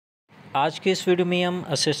आज के इस वीडियो में हम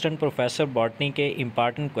असिस्टेंट प्रोफेसर बॉटनी के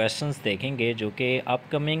इम्पॉर्टेंट क्वेश्चंस देखेंगे जो कि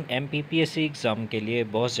अपकमिंग MPPSC एग्ज़ाम के लिए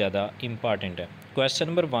बहुत ज़्यादा इम्पॉर्टेंट है। Question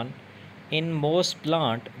number 1, in most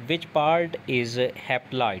plant which part is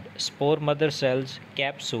haploid? Spore, mother cells,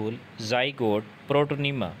 capsule, zygote,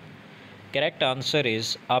 protonema. Correct answer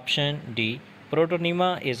is option D,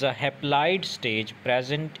 protonema is a haploid stage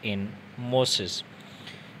present in मोसिस।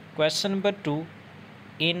 Question number 2.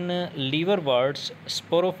 In liverworts,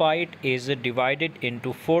 sporophyte is divided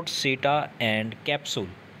into photocyta and capsule.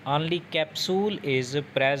 Only capsule is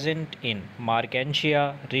present in Markantia,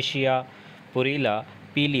 Riccia, Purilla,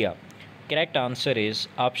 Pilia. Correct answer is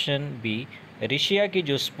option B. Riccia की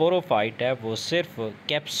जो sporophyte है वो सिर्फ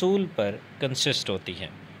capsule पर consist होती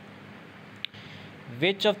है।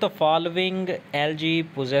 Which of the following algae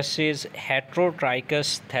possesses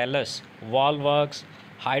heterotrichous thallus, valvax,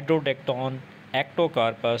 hydrodecton,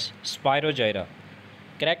 ectocarpus, spirogyra?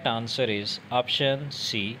 Correct answer is option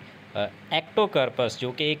C. Ectocarpus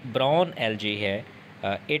जो कि एक ब्राउन एल्जी है,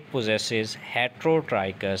 it possesses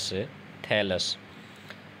heterotrichous thallus.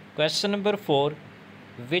 Question number 4.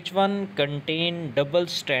 Which one contain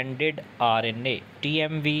double-stranded RNA?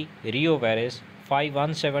 TMV, reovirus,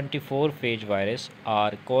 5174 phage virus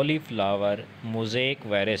or cauliflower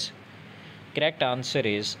mosaic virus? Correct answer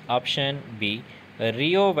is option B,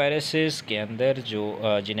 Rio viruses के अंदर जो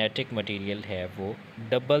genetic material है वो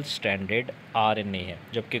double stranded RNA है,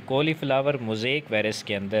 जबकि cauliflower mosaic virus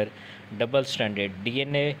के अंदर double stranded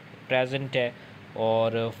DNA present है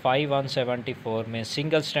और 5174 में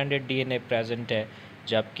सिंगल स्ट्रैंडेड डीएनए प्रेजेंट है,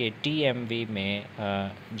 जबकि टीएमवी में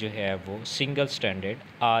जो है वो सिंगल स्ट्रैंडेड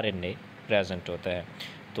आरएनए प्रेजेंट होता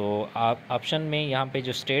है। तो आप ऑप्शन में यहाँ पे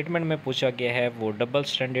जो स्टेटमेंट में पूछा गया है वो डबल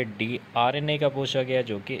स्ट्रैंडेड आरएनए का पूछा गया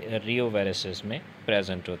जो कि रियो वायरसेस में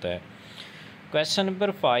प्रेजेंट होता है। Question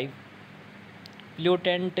number 5.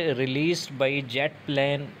 Pollutant released by jet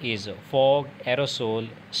plane is fog, aerosol,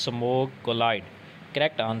 smoke, collide.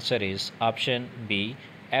 Correct answer is option B.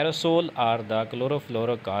 Aerosol are the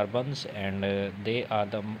chlorofluorocarbons and they are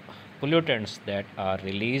the pollutants that are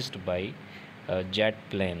released by jet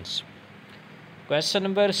planes. Question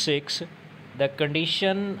number 6. The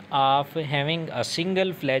condition of having a single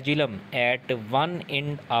flagellum at one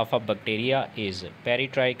end of a bacteria is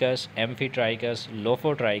peritrichous, amphitrichous,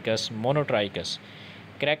 lophotrichous, monotrichous.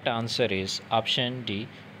 Correct answer is option D.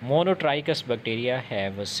 Monotrichous bacteria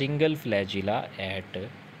have a single flagella at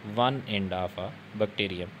one end of a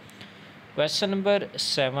bacterium. Question number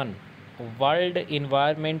 7. World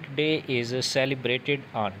Environment Day is celebrated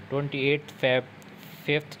on 28th Feb,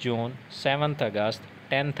 5th June, 7th August,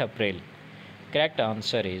 10th April. Correct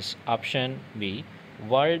answer is option B.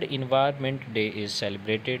 World Environment Day is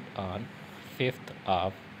celebrated on 5th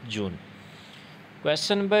of June.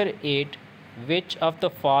 Question number 8. Which of the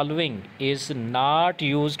following is not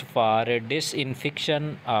used for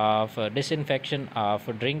disinfection of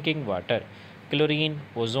drinking water? Chlorine,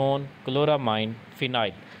 ozone, chloramine,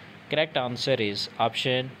 phenyl. Correct answer is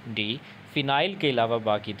option D. Phenyl के अलावा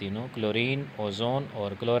बाकी तीनों chlorine, ozone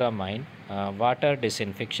और chloramine water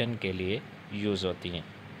disinfection के लिए use होती हैं।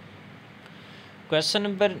 Question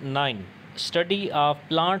number 9. Study of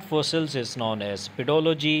plant fossils is known as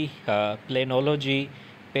pedology, प्लेनोलॉजी,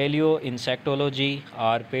 paleo इंसेक्टोलॉजी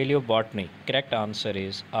और paleo botany. Correct answer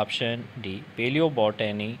is option D. Paleo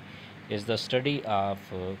botany is the study of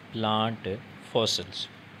plant fossils.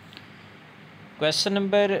 Question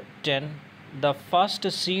number 10. The first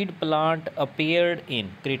seed plant appeared in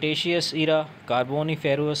Cretaceous era,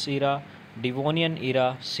 Carboniferous era, Devonian era,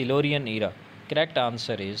 Silurian era. Correct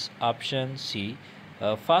answer is option C.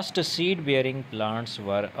 First seed bearing plants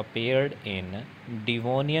were appeared in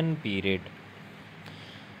Devonian period.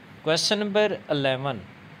 Question number 11.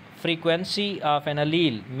 Frequency of an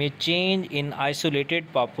allele may change in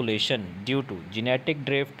isolated population due to genetic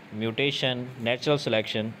drift, mutation, natural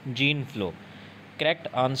selection, gene flow. Correct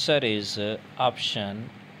answer is option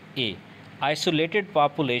A. Isolated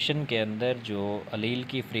population के अंदर जो अलील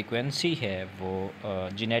की frequency है वो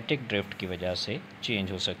genetic drift की वजह से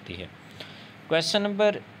change हो सकती है. Question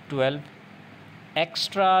number 12.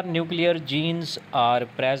 Extra nuclear genes are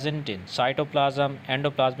present in cytoplasm,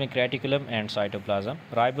 endoplasmic reticulum and cytoplasm,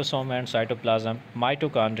 ribosome and cytoplasm,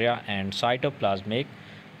 mitochondria and cytoplasmic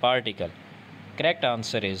particle. Correct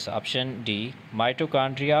answer is option D.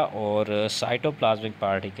 Mitochondria और साइटोप्लाज्मिक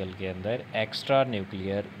पार्टिकल के अंदर extra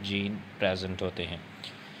nuclear gene present होते हैं.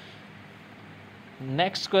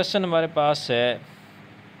 Next question हमारे पास है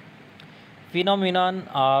phenomenon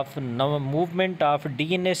of movement of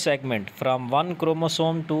DNA segment from one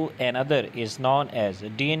chromosome to another is known as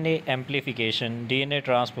DNA amplification, DNA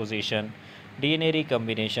transposition, DNA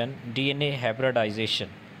recombination, DNA hybridization.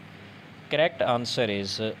 Correct answer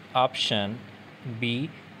is option B.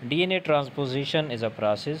 DNA transposition is a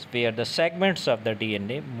process where the segments of the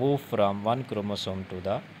DNA move from one chromosome to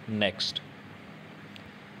the next.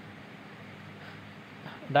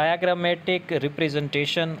 Diagrammatic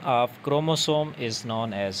representation of chromosome is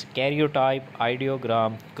known as karyotype,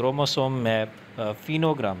 ideogram, chromosome map,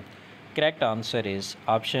 phenogram. Correct answer is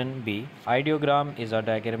option B. Ideogram is a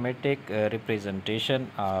diagrammatic representation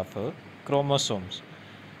of chromosomes.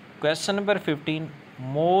 Question number 15.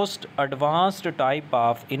 Most advanced type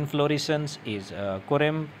of inflorescence is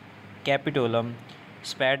corymb, capitulum,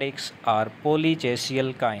 spadix, or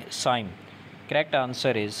polychaetial cyme. Correct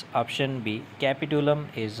answer is option B. Capitulum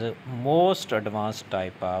is the most advanced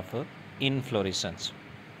type of inflorescence.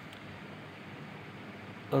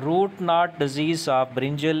 Root knot disease of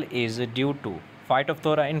brinjal is due to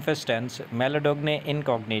Phytophthora infestans, Melodogene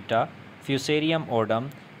incognita, Fusarium odum,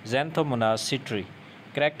 Xanthomonas citri.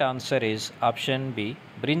 Correct answer is option B.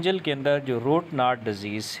 Brinjal के अंदर जो root not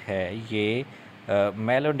disease है ये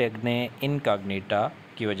मेलोडोगने incognito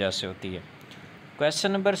की वजह से होती है.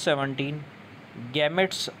 Question number 17.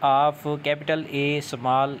 Gametes of capital A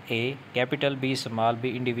small A capital B small B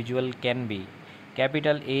individual can be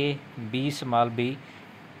capital A B small B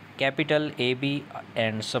capital A B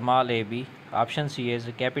and small A B. Option C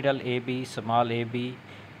is capital A B small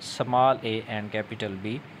A and capital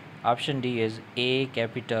B. Option D is A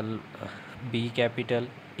capital, B capital,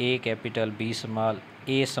 A capital, B small,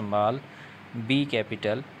 A small, B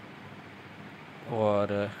capital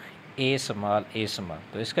और A small, A small.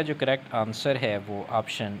 तो इसका जो correct answer है वो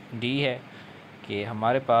option D है कि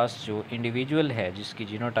हमारे पास जो इंडिविजुअल है जिसकी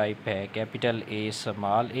जीनोटाइप है capital A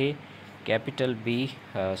small a capital B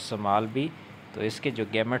small b, तो इसके जो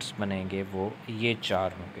गैमेट्स बनेंगे वो ये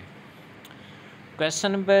चार होंगे.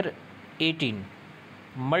 Question number 18.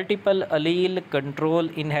 Multiple allele control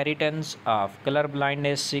inheritance of color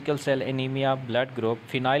blindness, sickle cell anemia, blood group,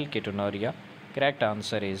 phenylketonuria. Correct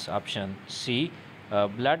answer is option C.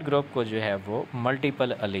 blood group को जो है वो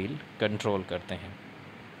multiple allele control करते हैं.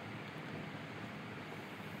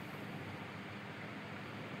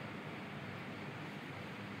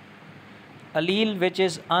 Allele which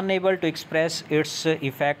is unable to express its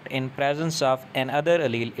effect in presence of another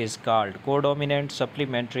allele is called codominant,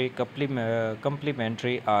 supplementary,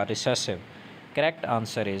 complementary or recessive. Correct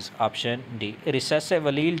answer is option D.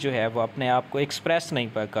 Recessive allele जो है वो अपने आप को express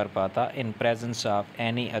नहीं कर पाता in presence of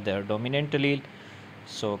any other dominant allele.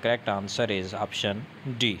 So correct answer is option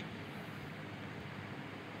D.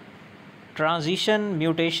 Transition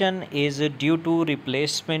mutation is due to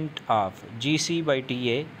replacement of GC by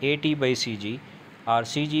TA, AT by CG, or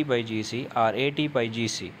CG by GC, or AT by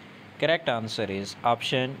GC. Correct answer is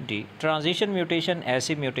option D. Transition mutation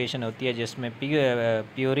ऐसी mutation होती है जिसमें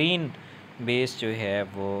purine base जो है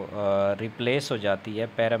वो replace हो जाती है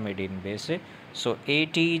पैरामिडिन बेस से. सो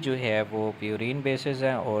AT जो है वो प्यूरिन बेसिस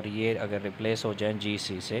हैं और ये अगर रिप्लेस हो जाए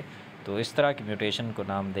GC से तो इस तरह की म्यूटेशन को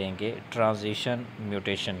नाम देंगे ट्रांजिशन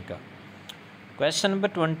म्यूटेशन का. Question number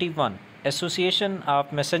 21. Association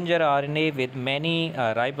of messenger RNA with many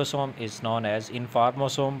ribosome is known as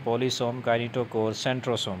informosome, polysome, kinetochore,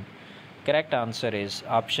 centrosome. Correct answer is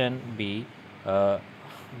option B.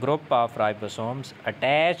 Group of ribosomes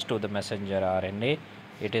attached to the messenger RNA.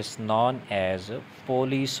 It is known as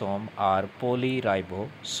polysome or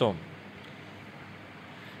polyribosome.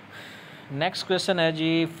 Next question है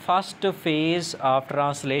जी. First phase of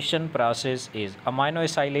translation process is amino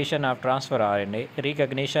acylation of transfer RNA,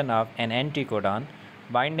 recognition of N anticodon,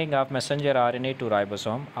 binding of messenger RNA to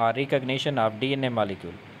ribosome और recognition of DNA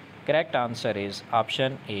molecule. Correct answer is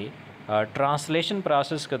option A. Translation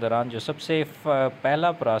process के दौरान जो सबसे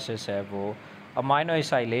पहला process है वो amino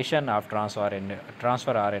acylation of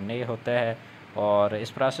transfer RNA होता है और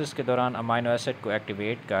इस प्रोसेस के दौरान अमाइनो एसिड को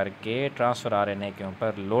एक्टिवेट करके ट्रांसफ़र आरएनए के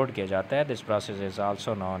ऊपर लोड किया जाता है. This process is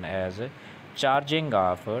also known as charging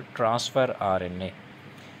of transfer RNA.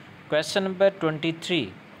 Question number 23.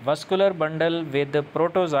 Vascular bundle with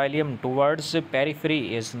प्रोटोजाइलियम towards periphery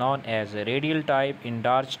is known as radial type,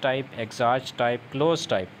 endarch type, exarch type, close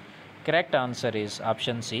type. Correct answer is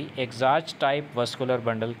option C. Exarch type vascular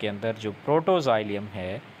bundle के अंदर जो प्रोटोजाइलियम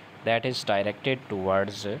है that is directed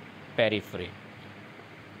towards periphery.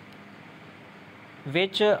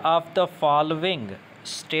 Which of the following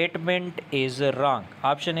statement is wrong?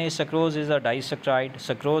 Option A. Sucrose is a disaccharide,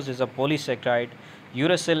 sucrose is a polysaccharide,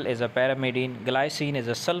 uracil is a pyrimidine, glycine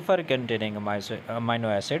is a sulfur containing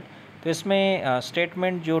amino acid. तो इसमें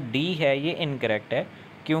statement जो D है ये incorrect है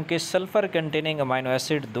क्योंकि sulphur containing amino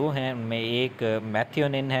acid दो हैं, उनमें एक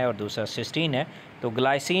मैथियोनिन है और दूसरा सिस्टीन है, तो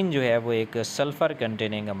ग्लाइसिन जो है वो एक सल्फ़र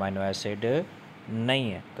कंटेनिंग अमाइनो एसिड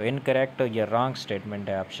नहीं है। तो इनकरेक्ट या रॉन्ग स्टेटमेंट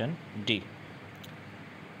है option D.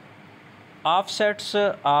 Offsets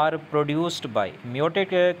are produced by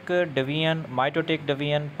meiotic division, mitotic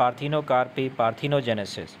division, parthenocarpy,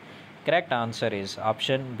 parthenogenesis. Correct answer is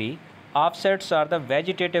option B. Offsets are the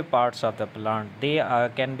vegetative parts of the plant. They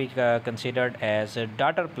can be considered as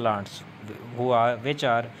daughter plants which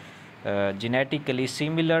are genetically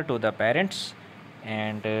similar to the parents,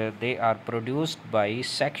 and they are produced by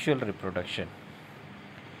sexual reproduction.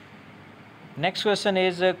 Next question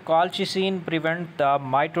is colchicine prevent the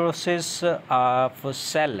mitosis of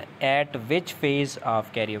cell at which phase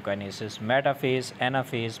of karyokinesis? Metaphase,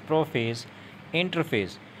 anaphase, prophase,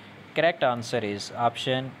 interphase. Correct answer is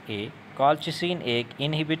option A. colchicine एक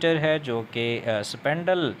inhibitor है जो कि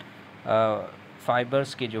spindle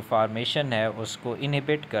fibres की जो formation है उसको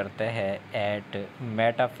inhibit करता है एट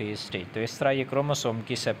मेटाफेज स्टेज। तो इस तरह ये क्रोमोसोम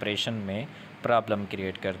की सेपरेशन में प्रॉब्लम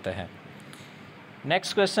क्रिएट करता है।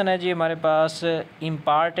 नेक्स्ट क्वेश्चन है जी हमारे पास,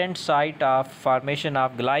 important site of formation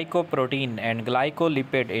of glycoprotein and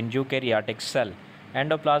glycolipid in eukaryotic cell,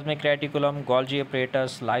 endoplasmic reticulum, Golgi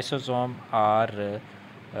apparatus, lysosome और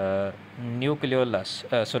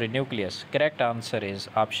nucleus. Correct answer is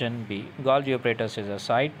option B, Golgi apparatus is a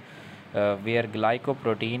site where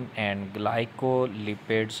glycoprotein and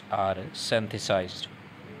glycolipids are synthesized.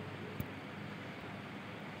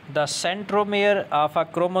 The centromere of a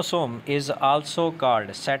chromosome is also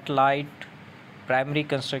called satellite, primary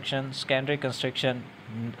construction, secondary construction,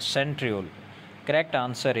 centriole. Correct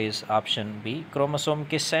answer is option B. Chromosome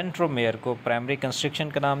के centromere को primary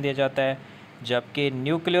constriction का नाम दिया जाता है, जबकि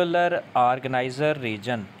nucleolar organiser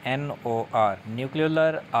reason NOR,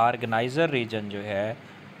 nucleolar organiser reason जो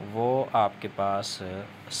है वो आपके पास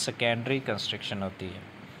सेकेंडरी कंस्ट्रक्शन होती है।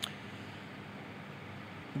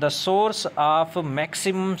 The source of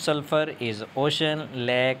maximum sulfur is ocean,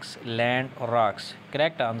 lakes, land, or rocks.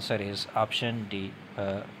 Correct answer is option D.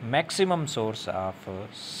 Maximum source of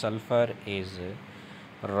sulfur is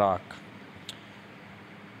rock.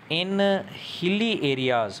 In hilly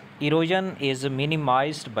areas, erosion is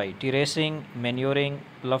minimized by terracing, manuring,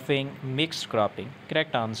 ploughing, mixed cropping.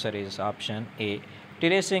 Correct answer is option A.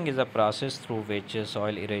 Terracing is a process through which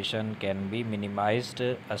soil erosion can be minimized,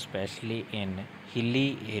 especially in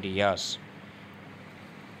hilly areas.